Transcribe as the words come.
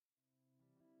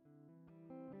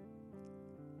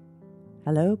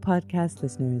Hello, podcast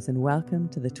listeners, and welcome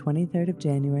to the 23rd of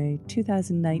January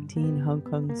 2019 Hong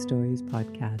Kong Stories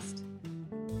podcast.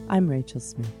 I'm Rachel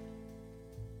Smith.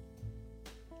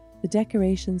 The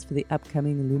decorations for the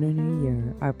upcoming Lunar New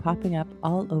Year are popping up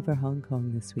all over Hong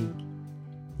Kong this week.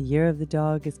 The Year of the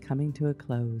Dog is coming to a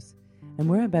close, and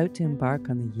we're about to embark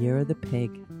on the Year of the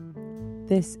Pig.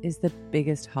 This is the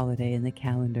biggest holiday in the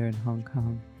calendar in Hong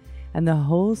Kong, and the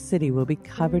whole city will be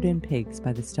covered in pigs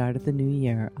by the start of the new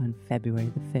year on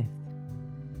February the 5th.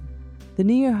 The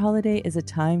New Year holiday is a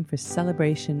time for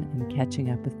celebration and catching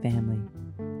up with family,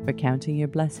 for counting your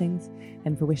blessings,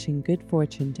 and for wishing good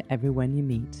fortune to everyone you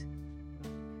meet.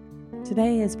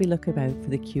 Today, as we look about for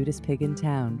the cutest pig in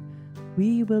town,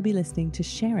 we will be listening to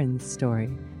Sharon's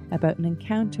story about an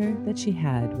encounter that she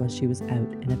had while she was out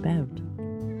and about.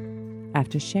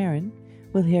 After Sharon,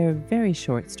 we'll hear a very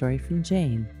short story from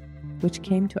Jane, which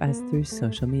came to us through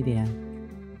social media.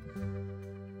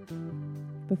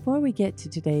 Before we get to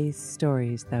today's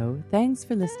stories, though, thanks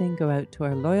for listening go out to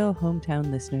our loyal hometown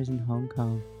listeners in Hong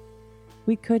Kong.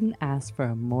 We couldn't ask for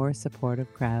a more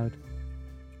supportive crowd.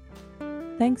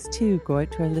 Thanks too go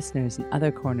out to our listeners in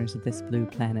other corners of this blue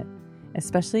planet,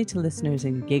 especially to listeners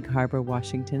in Gig Harbor,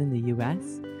 Washington in the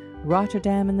US,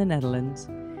 Rotterdam in the Netherlands,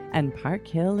 and Park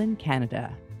Hill in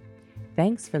Canada.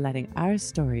 Thanks for letting our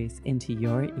stories into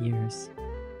your ears.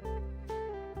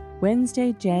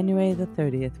 Wednesday, January the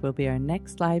 30th will be our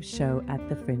next live show at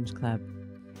the Fringe Club.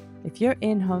 If you're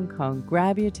in Hong Kong,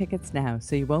 grab your tickets now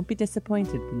so you won't be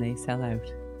disappointed when they sell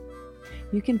out.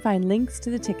 You can find links to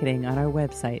the ticketing on our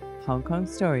website,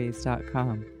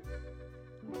 hongkongstories.com.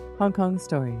 Hong Kong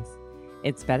Stories.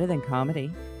 It's better than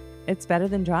comedy. It's better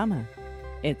than drama.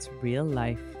 It's real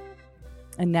life.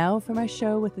 And now from our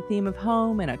show with the theme of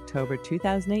home in October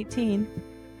 2018,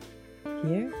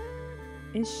 here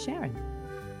is Sharon.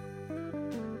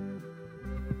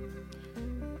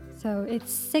 So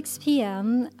it's 6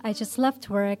 p.m. I just left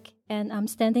work and I'm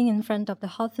standing in front of the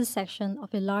hot food section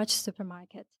of a large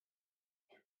supermarket.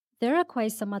 There are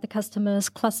quite some other customers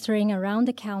clustering around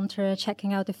the counter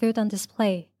checking out the food on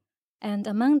display, and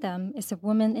among them is a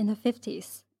woman in her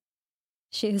 50s.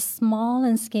 She is small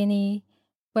and skinny,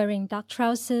 wearing dark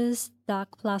trousers,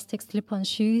 dark plastic slip-on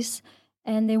shoes,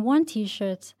 and a worn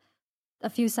t-shirt, a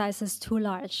few sizes too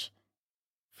large.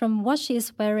 From what she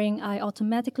is wearing, I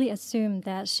automatically assume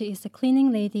that she is a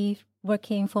cleaning lady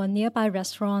working for nearby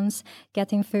restaurants,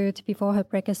 getting food before her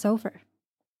break is over.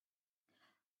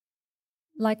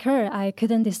 Like her, I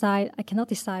cannot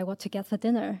decide what to get for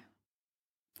dinner.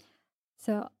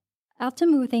 So after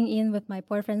moving in with my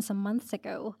boyfriend some months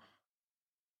ago,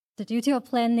 the duty of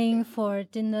planning for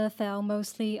dinner fell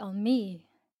mostly on me.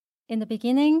 In the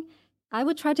beginning, I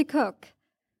would try to cook,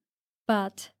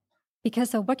 but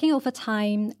because of working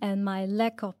overtime and my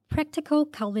lack of practical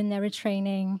culinary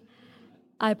training,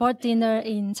 I bought dinner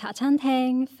in cha chan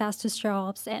teng, fast food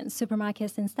shops, and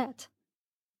supermarkets instead.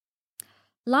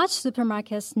 Large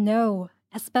supermarkets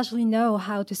especially know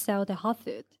how to sell their hot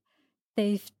food.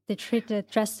 They treat the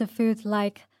dressed food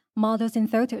like models in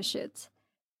photo shoots.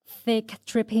 Thick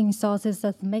dripping sauces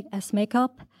as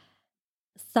makeup,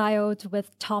 styled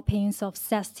with toppings of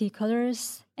zesty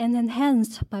colors, and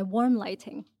enhanced by warm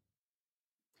lighting.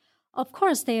 Of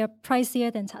course, they are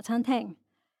pricier than cha chan teng,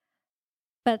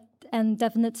 and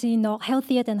definitely not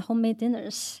healthier than homemade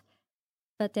dinners.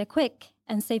 But they're quick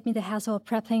and save me the hassle of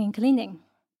prepping and cleaning.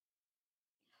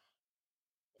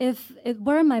 If it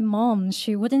were my mom,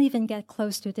 she wouldn't even get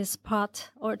close to this part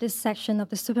or this section of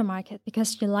the supermarket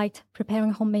because she liked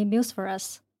preparing homemade meals for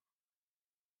us.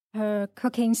 Her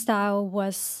cooking style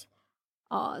was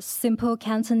simple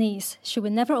Cantonese. She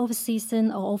would never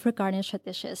over-season or over-garnish her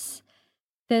dishes.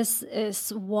 This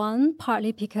is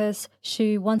partly because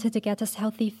she wanted to get us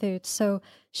healthy food, so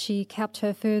she kept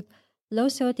her food low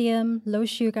sodium, low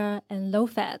sugar, and low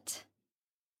fat.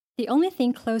 The only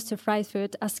thing close to fried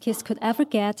food us kids could ever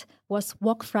get was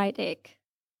wok fried egg.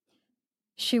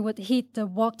 She would heat the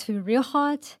wok to real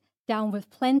hot, down with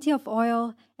plenty of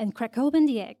oil, and crack open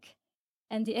the egg.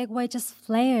 And the egg white just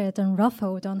flared and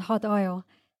ruffled on hot oil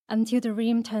until the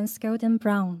rim turns golden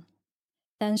brown.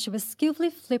 Then she would skillfully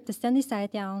flip the sunny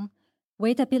side down,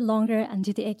 wait a bit longer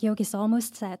until the egg yolk is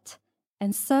almost set,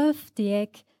 and serve the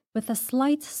egg with a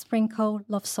slight sprinkle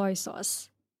of soy sauce.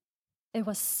 It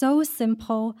was so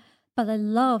simple, but I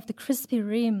loved the crispy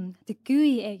rim, the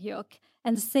gooey egg yolk,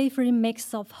 and the savory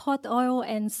mix of hot oil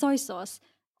and soy sauce,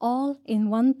 all in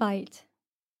one bite.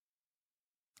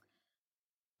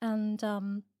 And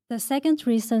the second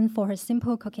reason for her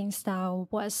simple cooking style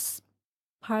was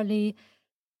partly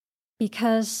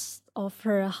because of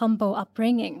her humble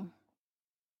upbringing.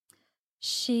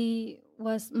 She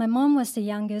my mom was the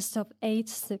youngest of 8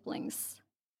 siblings.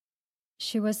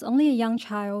 She was only a young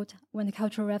child when the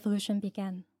Cultural Revolution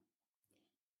began.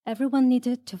 Everyone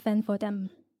needed to fend for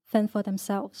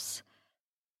themselves,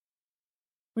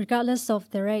 regardless of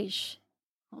their age.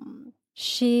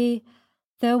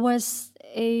 There was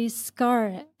a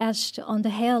scar etched on the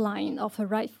hairline of her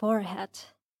right forehead.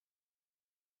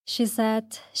 She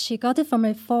said she got it from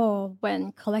a fall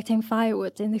when collecting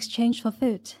firewood in exchange for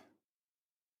food.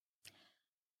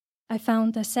 I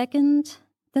found the 2nd,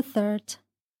 the 3rd,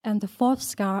 and the 4th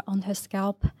scar on her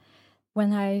scalp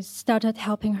when I started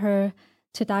helping her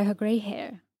to dye her gray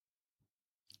hair.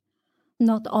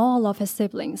 Not all of her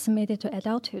siblings made it to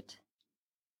adulthood.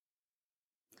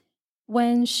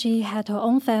 When she had her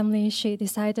own family, she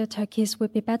decided her kids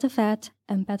would be better fed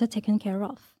and better taken care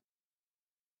of.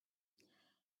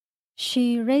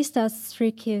 She raised us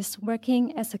 3 kids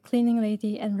working as a cleaning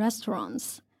lady in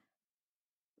restaurants.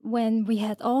 When we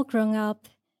had all grown up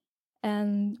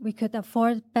and we could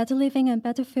afford better living and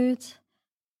better food,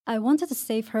 I wanted to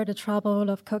save her the trouble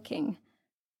of cooking,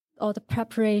 or the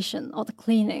preparation, or the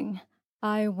cleaning.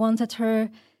 I wanted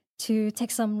her to take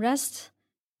some rest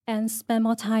and spend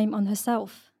more time on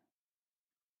herself.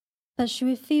 But she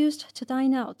refused to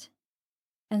dine out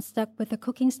and stuck with the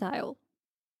cooking style.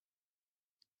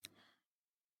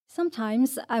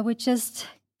 Sometimes I would just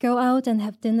go out and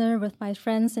have dinner with my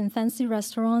friends in fancy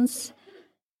restaurants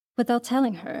without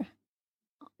telling her.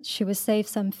 She would save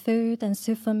some food and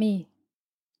soup for me.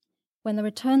 When I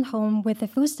returned home with a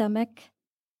full stomach,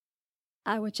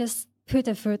 I would just put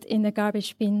the food in the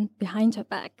garbage bin behind her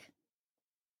back.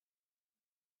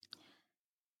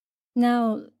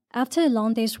 Now, after a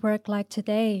long day's work like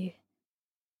today,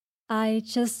 I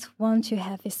just want to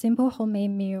have a simple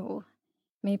homemade meal.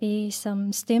 Maybe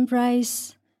some steamed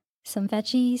rice, some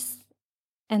veggies,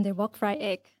 and a wok-fried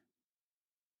egg.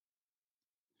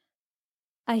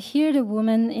 I hear the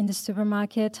woman in the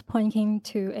supermarket pointing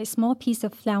to a small piece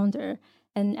of flounder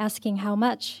and asking how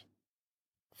much.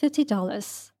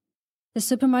 $50. The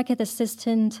supermarket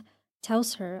assistant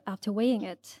tells her after weighing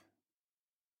it.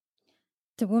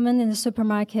 The woman in the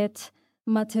supermarket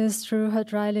mutters through her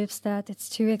dry lips that it's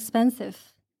too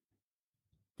expensive.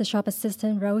 The shop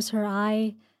assistant rolls her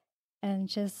eye and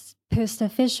just puts the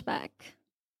fish back.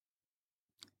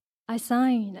 I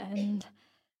sign, and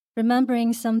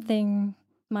remembering something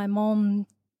my mom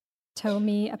told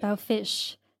me about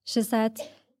fish, she said,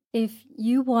 if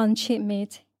you want cheap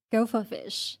meat, go for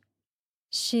fish.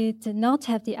 She did not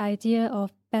have the idea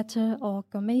of better or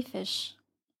gourmet fish.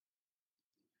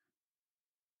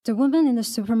 The woman in the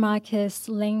supermarket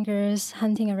lingers,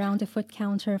 hunting around the food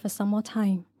counter for some more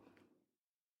time.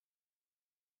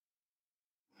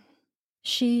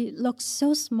 She looks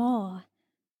so small,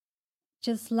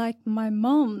 just like my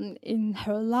mom in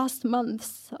her last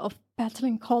months of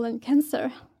battling colon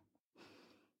cancer.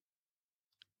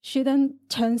 She then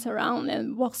turns around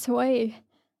and walks away,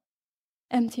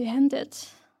 empty-handed.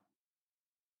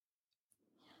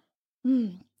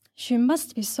 She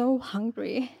must be so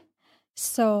hungry.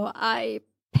 So I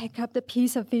pick up the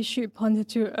piece of fish she pointed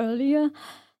to earlier,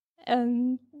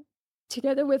 and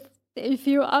together with a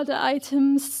few other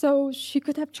items so she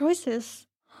could have choices.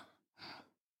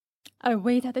 I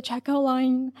wait at the checkout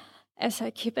line as I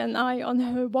keep an eye on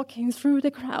her walking through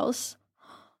the crowds.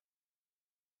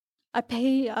 I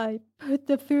pay, I put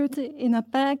the food in a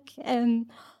bag, and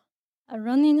I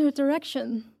run in her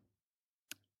direction.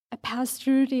 I pass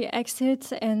through the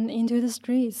exits and into the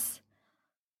streets.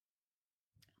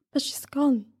 But she's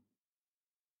gone.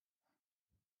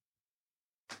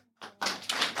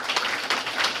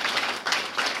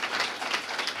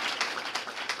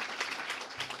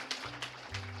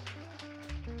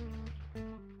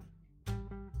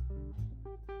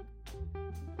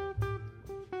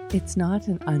 It's not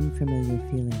an unfamiliar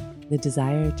feeling, the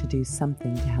desire to do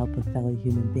something to help a fellow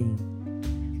human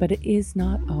being, but it is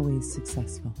not always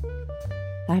successful.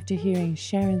 After hearing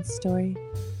Sharon's story,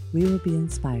 we will be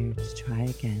inspired to try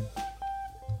again.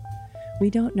 We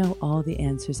don't know all the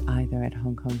answers either at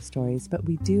Hong Kong Stories, but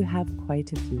we do have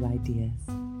quite a few ideas.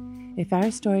 If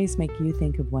our stories make you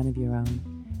think of one of your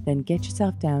own, then get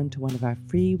yourself down to one of our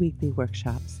free weekly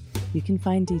workshops. You can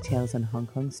find details on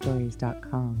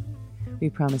hongkongstories.com. We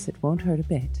promise it won't hurt a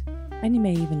bit, and you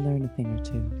may even learn a thing or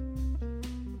two.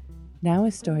 Now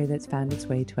a story that's found its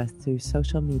way to us through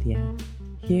social media.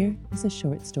 Here is a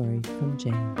short story from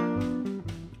Jane.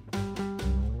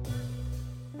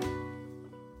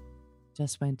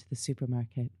 Just went to the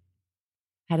supermarket.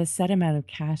 Had a set amount of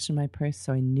cash in my purse,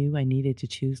 so I knew I needed to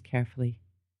choose carefully.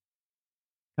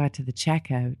 Got to the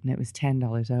checkout and it was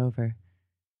 $10 over.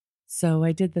 So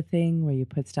I did the thing where you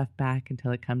put stuff back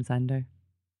until it comes under.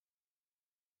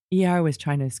 ER was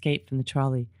trying to escape from the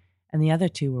trolley, and the other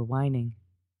two were whining.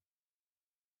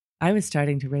 I was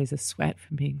starting to raise a sweat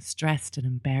from being stressed and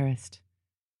embarrassed.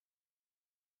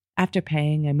 After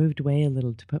paying, I moved away a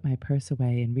little to put my purse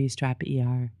away and restrap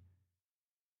ER.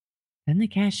 Then the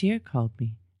cashier called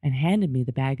me and handed me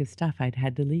the bag of stuff I'd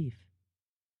had to leave.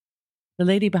 The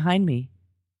lady behind me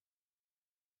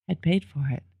had paid for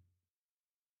it.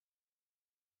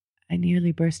 I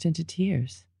nearly burst into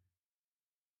tears.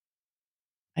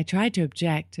 I tried to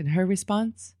object, and her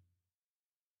response?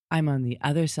 I'm on the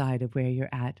other side of where you're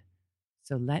at,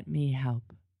 so let me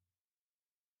help.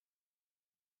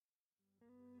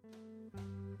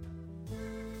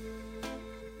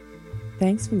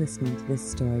 Thanks for listening to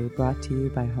this story brought to you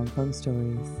by Hong Kong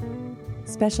Stories.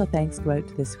 Special thanks go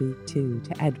out this week, too,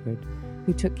 to Edward,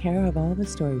 who took care of all the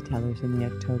storytellers in the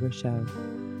October show.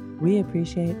 We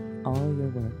appreciate all your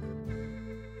work.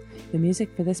 The music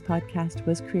for this podcast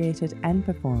was created and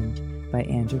performed by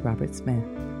Andrew Robert Smith.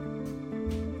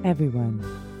 Everyone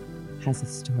has a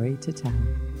story to tell.